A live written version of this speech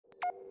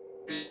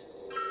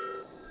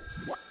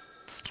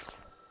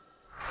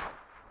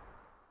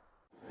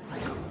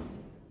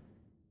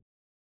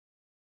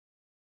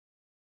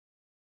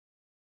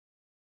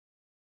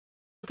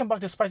Welcome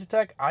back to Spicy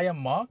Tech. I am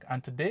Mark,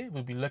 and today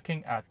we'll be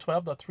looking at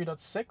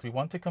 12.3.6. We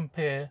want to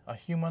compare a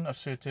human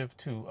assertive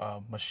to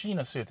a machine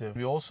assertive.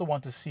 We also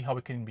want to see how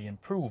it can be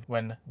improved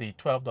when the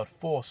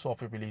 12.4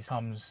 software release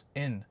comes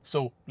in.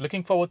 So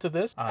looking forward to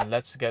this, and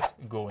let's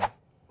get going.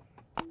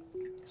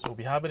 So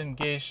we have it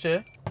engaged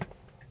here.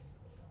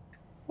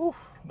 Whew,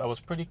 that was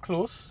pretty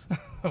close,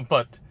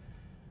 but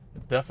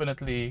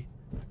definitely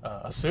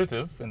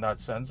assertive in that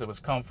sense. It was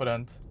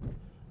confident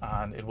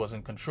and it was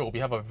in control. We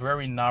have a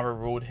very narrow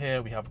road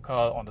here. We have a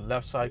car on the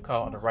left side,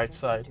 car on the right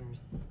side.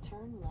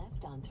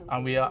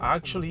 And we are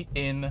actually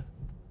in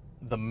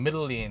the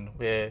middle lane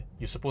where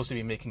you're supposed to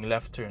be making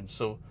left turns.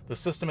 So the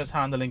system is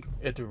handling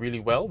it really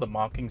well. The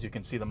markings, you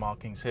can see the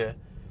markings here.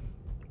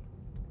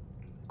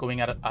 Going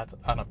at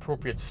an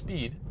appropriate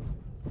speed.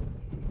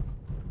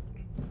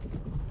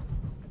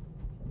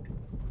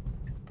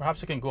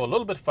 Perhaps it can go a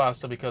little bit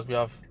faster because we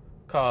have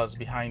cars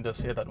behind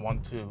us here that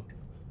want to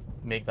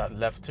make that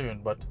left turn,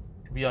 but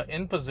we are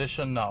in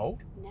position now.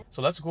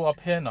 So let's go up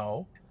here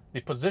now.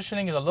 The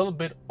positioning is a little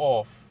bit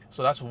off,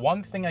 so that's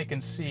one thing I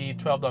can see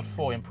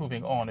 12.4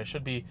 improving on. It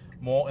should be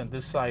more in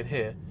this side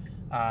here,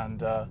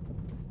 and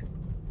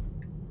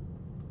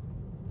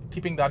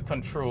keeping that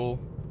control.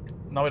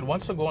 Now it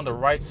wants to go on the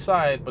right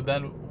side, but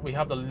then we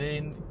have the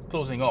lane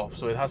closing off,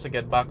 so it has to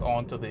get back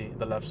onto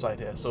the left side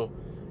here. So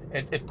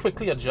it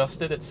quickly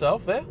adjusted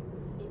itself there,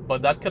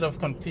 but that could have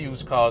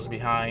confused cars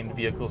behind,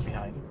 vehicles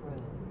behind.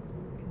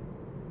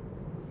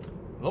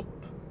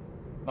 Nope.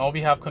 Now we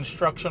have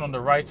construction on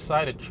the right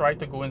side. It tried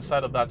to go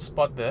inside of that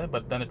spot there,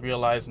 but then it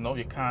realized, no,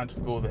 you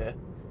can't go there.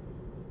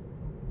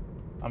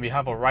 And we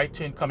have a right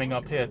turn coming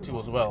up here too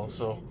as well,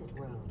 so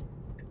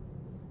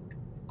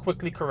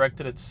quickly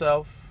corrected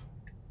itself.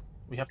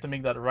 We have to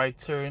make that right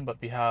turn,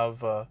 but we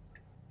have we're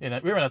in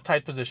a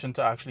tight position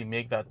to actually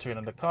make that turn,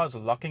 and the car is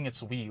locking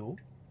its wheel.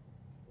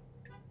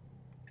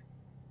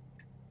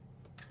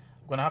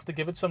 I'm gonna have to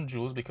give it some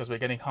joules because we're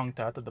getting honked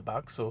at the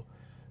back, so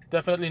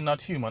definitely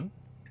not human.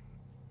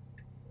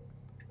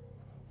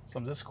 So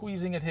I'm just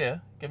squeezing it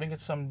here, giving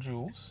it some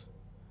joules.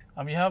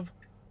 And we have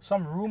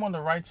some room on the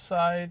right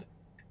side.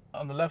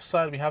 On the left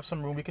side, we have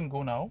some room. We can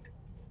go now.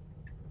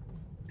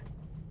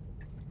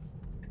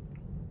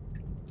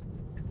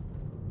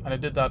 And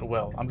it did that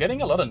well. I'm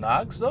getting a lot of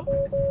nags though.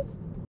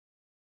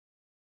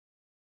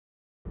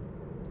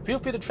 Feel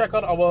free to check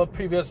out our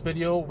previous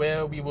video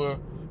where we were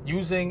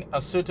using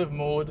assertive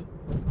mode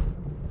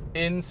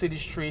in city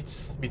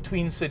streets,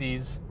 between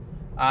cities,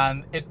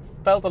 and it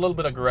felt a little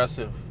bit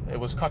aggressive. It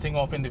was cutting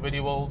off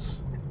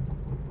individuals.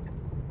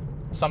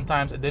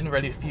 Sometimes it didn't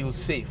really feel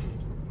safe,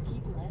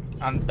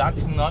 and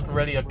that's not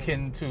really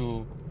akin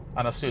to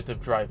an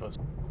assertive driver.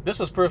 This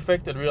was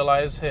perfect. It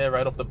realized here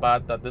right off the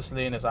bat that this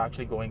lane is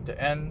actually going to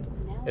end.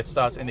 It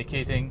starts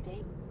indicating.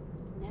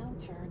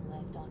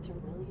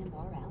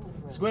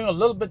 It's going a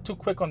little bit too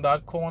quick on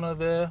that corner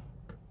there.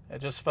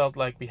 It just felt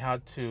like we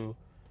had to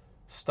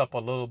stop a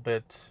little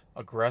bit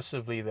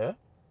aggressively there.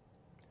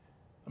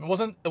 I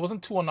mean, it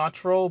wasn't too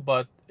unnatural,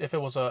 but if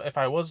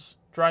I was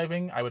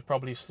driving, I would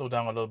probably slow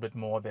down a little bit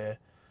more there.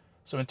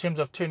 So in terms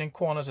of turning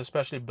corners,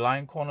 especially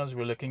blind corners,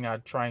 we're looking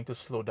at trying to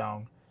slow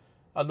down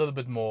a little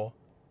bit more,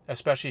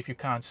 especially if you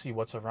can't see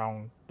what's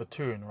around the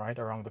turn, right,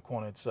 around the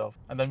corner itself.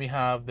 And then we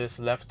have this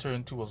left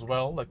turn too as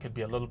well. That could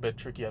be a little bit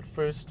tricky at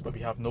first, but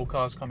we have no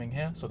cars coming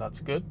here, so that's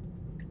good.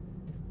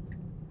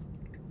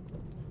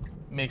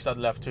 Makes that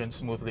left turn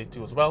smoothly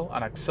too as well,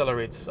 and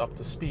accelerates up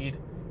to speed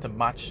to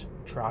match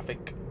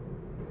traffic.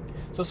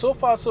 So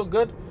far so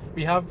good.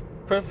 We have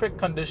perfect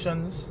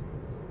conditions,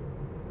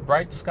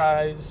 bright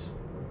skies.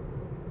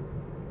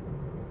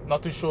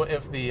 Not too sure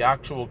if the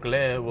actual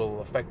glare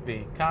will affect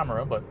the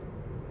camera, but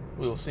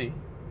we'll see.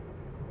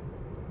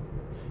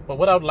 But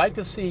what I would like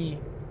to see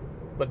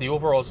with the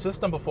overall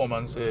system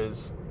performance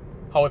is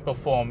how it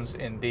performs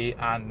in day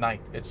and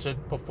night. It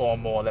should perform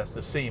more or less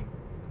the same.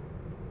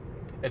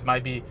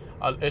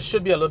 It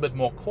should be a little bit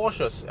more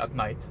cautious at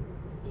night,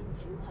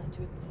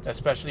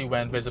 especially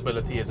when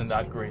visibility isn't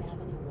that great.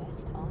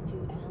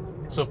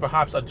 So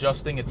perhaps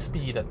adjusting its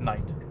speed at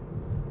night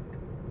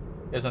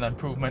is an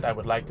improvement I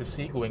would like to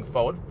see going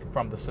forward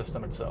from the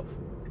system itself.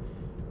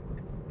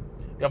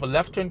 We have a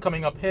left turn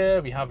coming up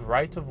here. We have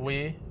right of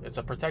way. It's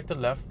a protected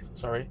left,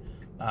 sorry.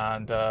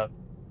 And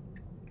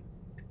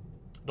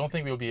don't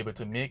think we'll be able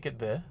to make it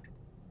there,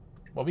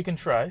 but we can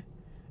try.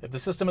 If the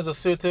system is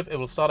assertive, it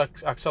will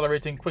start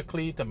accelerating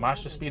quickly to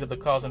match the speed of the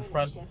cars in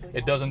front.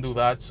 It doesn't do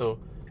that, so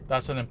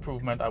that's an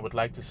improvement I would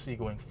like to see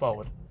going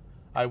forward.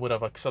 I would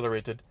have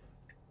accelerated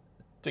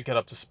to get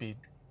up to speed.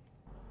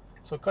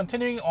 So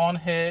continuing on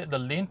here, the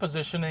lane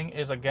positioning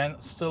is again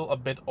still a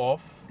bit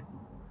off.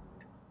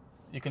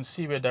 You can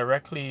see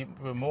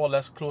we're more or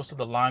less close to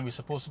the line. We're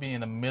supposed to be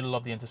in the middle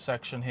of the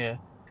intersection here.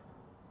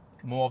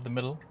 More of the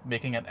middle,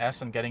 making an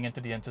S and getting into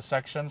the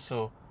intersection.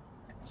 So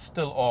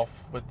still off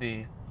with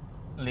the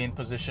lane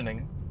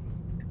positioning.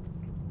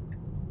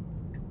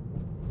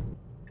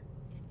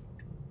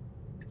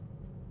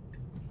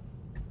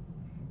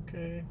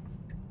 Okay,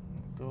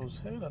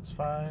 goes here, that's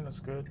fine, that's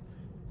good.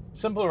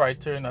 Simple right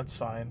turn, that's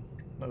fine.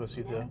 No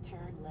issues there.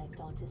 Turn left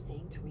onto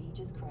St.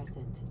 Regis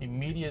Crescent.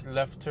 Immediate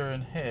left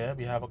turn here.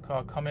 We have a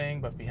car coming,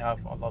 but we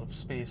have a lot of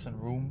space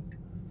and room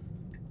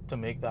to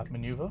make that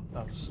maneuver.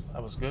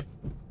 That was good.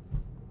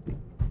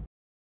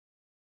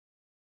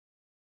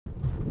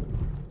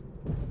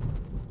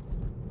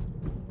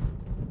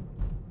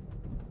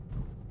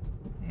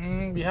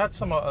 We had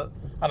some an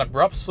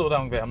abrupt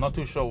slowdown there. I'm not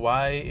too sure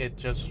why it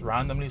just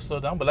randomly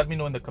slowed down, but let me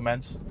know in the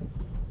comments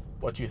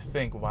what you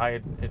think,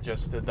 why it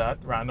just did that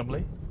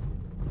randomly.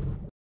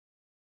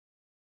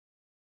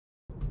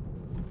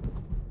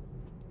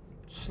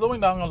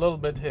 Slowing down a little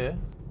bit here.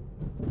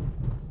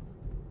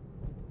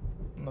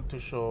 I'm not too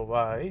sure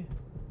why.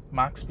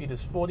 Max speed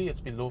is 40, it's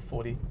below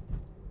 40.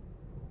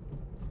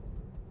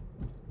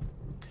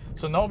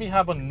 So now we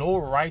have a no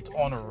right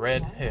on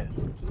red here.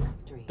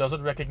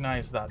 Doesn't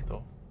recognize that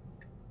though.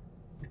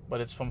 But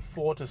it's from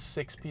 4 to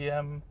 6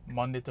 p.m.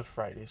 Monday to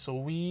Friday. So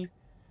we're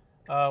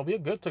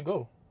good to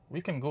go.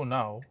 We can go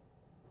now.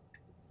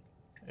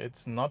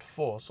 It's not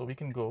 4, so we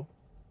can go.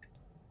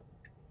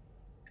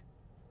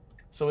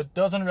 So it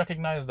doesn't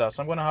recognize that.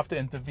 So I'm going to have to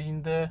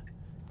intervene there.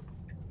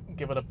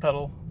 Give it a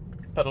pedal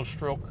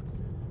stroke.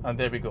 And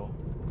there we go.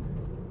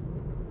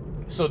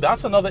 So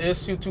that's another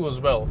issue too as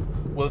well.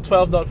 Will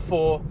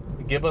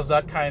 12.4 give us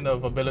that kind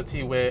of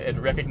ability where it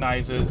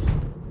recognizes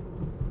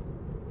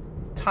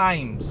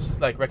times,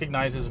 like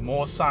recognizes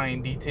more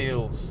sign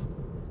details?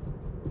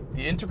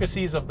 The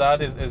intricacies of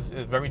that is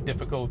very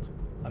difficult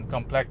and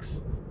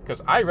complex,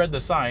 because I read the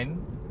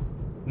sign,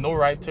 no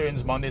right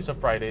turns Mondays to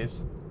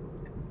Fridays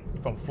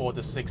from 4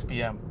 to 6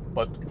 p.m.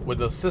 But will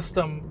the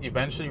system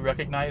eventually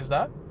recognize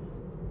that?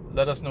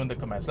 Let us know in the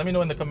comments. Let me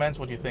know in the comments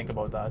what you think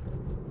about that.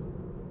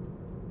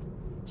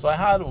 So I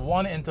had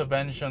one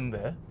intervention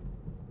there,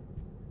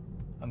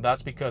 and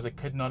that's because it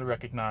could not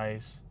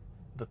recognize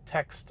the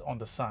text on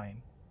the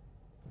sign.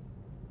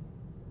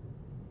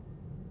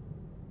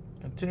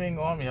 Continuing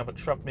on, we have a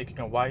truck making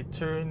a wide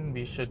turn.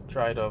 We should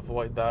try to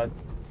avoid that.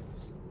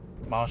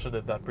 Marsha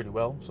did that pretty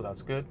well, so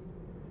that's good.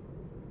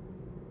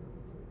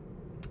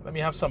 Then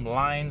we have some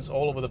lines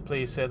all over the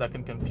place here that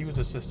can confuse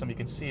the system. You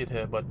can see it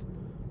here, but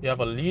we have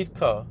a lead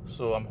car,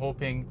 so I'm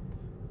hoping,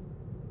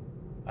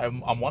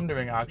 I'm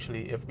wondering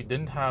actually, if we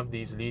didn't have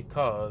these lead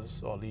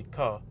cars or lead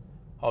car,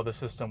 how the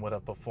system would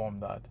have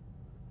performed that.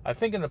 I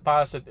think in the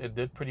past it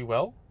did pretty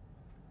well,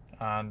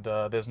 and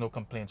there's no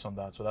complaints on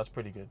that, so that's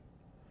pretty good.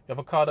 We have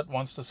a car that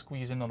wants to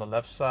squeeze in on the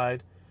left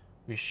side.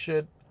 We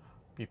should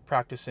be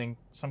practicing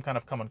some kind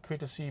of common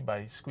courtesy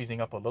by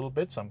squeezing up a little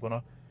bit, so I'm going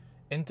to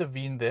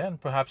intervene there,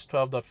 and perhaps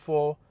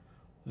 12.4,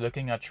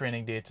 looking at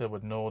training data,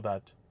 would know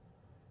that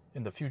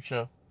in the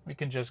future we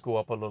can just go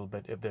up a little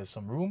bit if there's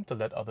some room to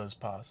let others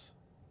pass,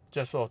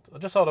 just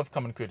out of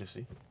common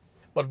courtesy.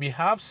 But we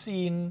have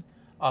seen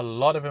a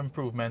lot of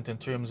improvement in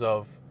terms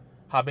of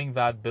having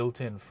that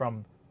built in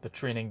from the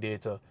training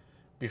data.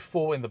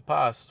 Before, in the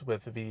past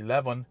with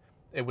V11,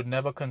 it would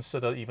never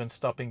consider even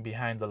stopping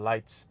behind the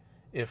lights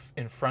if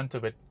in front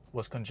of it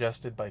was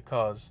congested by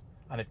cars,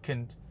 and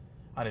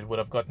it would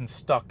have gotten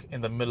stuck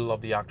in the middle of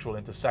the actual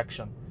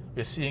intersection.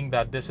 We're seeing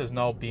that this is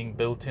now being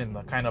built in,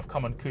 a kind of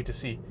common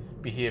courtesy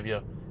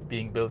behavior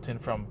being built in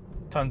from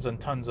tons and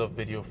tons of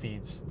video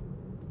feeds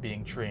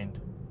being trained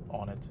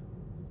on it,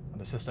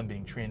 and the system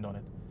being trained on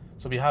it.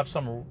 So we have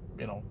some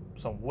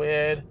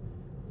weird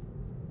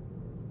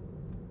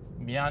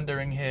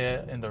meandering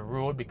here in the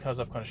road because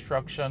of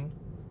construction.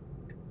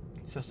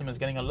 System is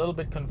getting a little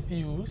bit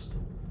confused,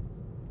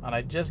 and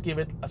I just give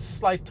it a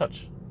slight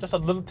touch, just a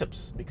little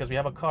tips, because we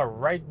have a car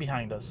right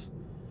behind us.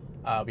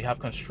 We have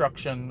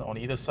construction on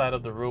either side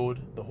of the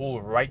road. The whole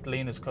right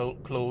lane is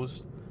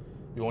closed.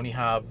 We only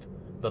have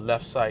the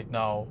left side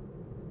now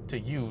to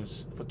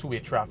use for two-way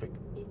traffic.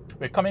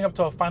 We're coming up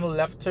to our final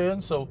left turn,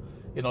 so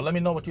let me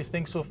know what you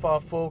think so far,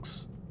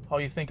 folks, how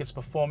you think it's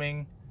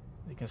performing.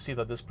 You can see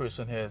that this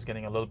person here is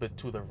getting a little bit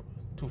too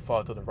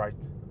far to the right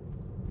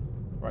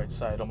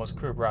side, almost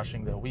curb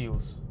rashing their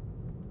wheels.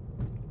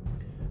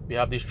 We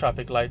have these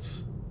traffic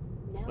lights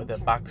with their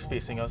backs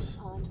facing us.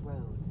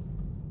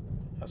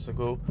 Has to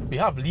go. We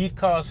have lead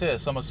cars here,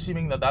 so I'm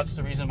assuming that that's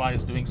the reason why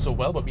it's doing so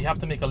well, but we have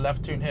to make a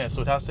left turn here,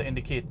 so it has to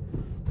indicate.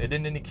 It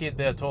didn't indicate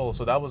there at all,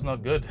 so that was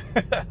not good.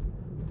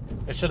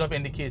 It should have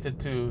indicated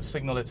to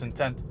signal its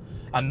intent.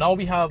 And now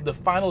we have the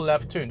final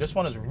left turn. This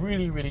one is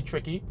really, really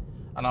tricky,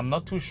 and I'm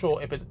not too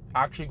sure if it's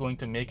actually going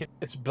to make it.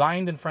 It's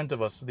blind in front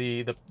of us.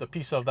 The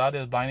piece of that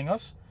is blinding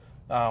us.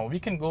 We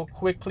can go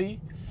quickly.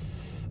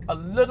 A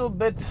little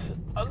bit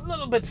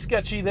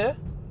sketchy there,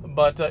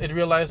 but it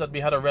realized that we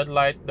had a red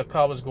light, the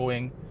car was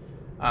going,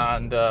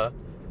 and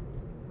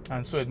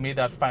so it made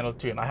that final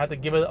turn. I had to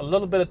give it a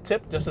little bit of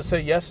tip just to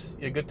say, yes,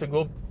 you're good to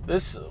go.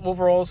 This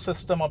overall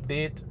system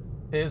update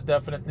is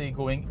definitely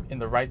going in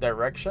the right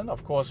direction.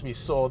 Of course, we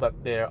saw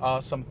that there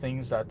are some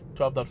things that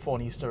 12.4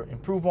 needs to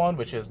improve on,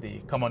 which is the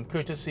common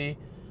courtesy,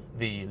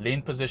 the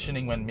lane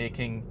positioning when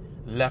making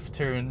left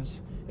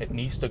turns. It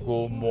needs to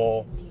go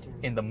more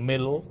in the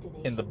middle,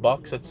 in the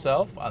box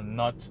itself, and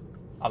not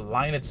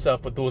align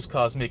itself with those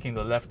cars making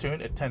the left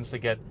turn. It tends to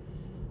get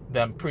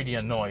them pretty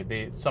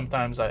annoyed.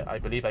 Sometimes I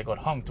believe I got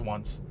honked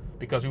once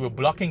because we were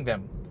blocking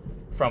them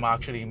from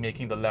actually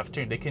making the left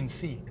turn. They can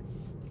see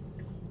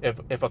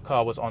if a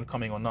car was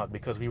oncoming or not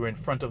because we were in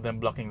front of them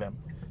blocking them.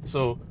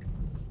 So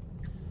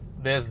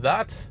there's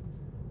that.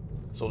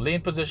 So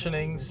lane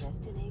positionings.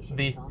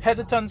 The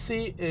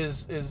hesitancy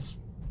is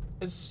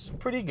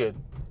pretty good.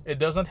 It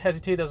doesn't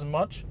hesitate as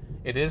much.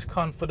 It is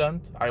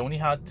confident. I only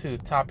had to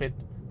tap it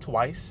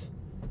twice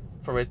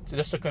for it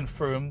just to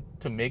confirm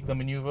to make the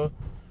maneuver.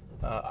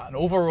 And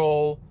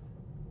overall,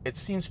 it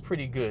seems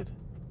pretty good.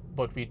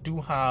 But we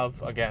do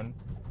have, again,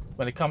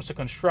 when it comes to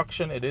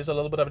construction, it is a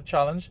little bit of a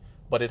challenge,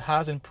 but it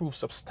has improved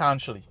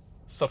substantially.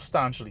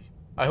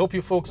 I hope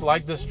you folks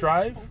like this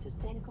drive.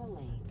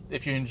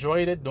 If you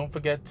enjoyed it, don't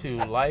forget to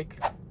like,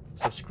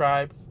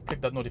 subscribe,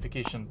 click that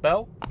notification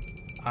bell.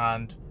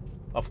 And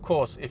of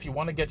course, if you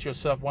want to get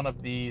yourself one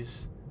of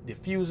these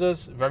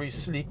diffusers, very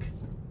sleek,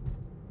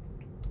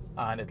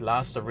 and it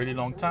lasts a really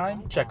long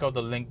time, check out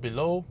the link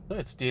below.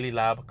 It's Daily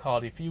Lab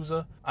car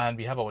diffuser, and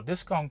we have our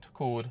discount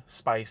code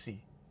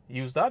SPICY.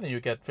 Use that and you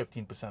get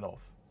 15%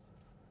 off.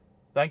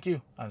 Thank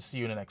you, and see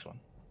you in the next one.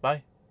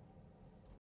 Bye.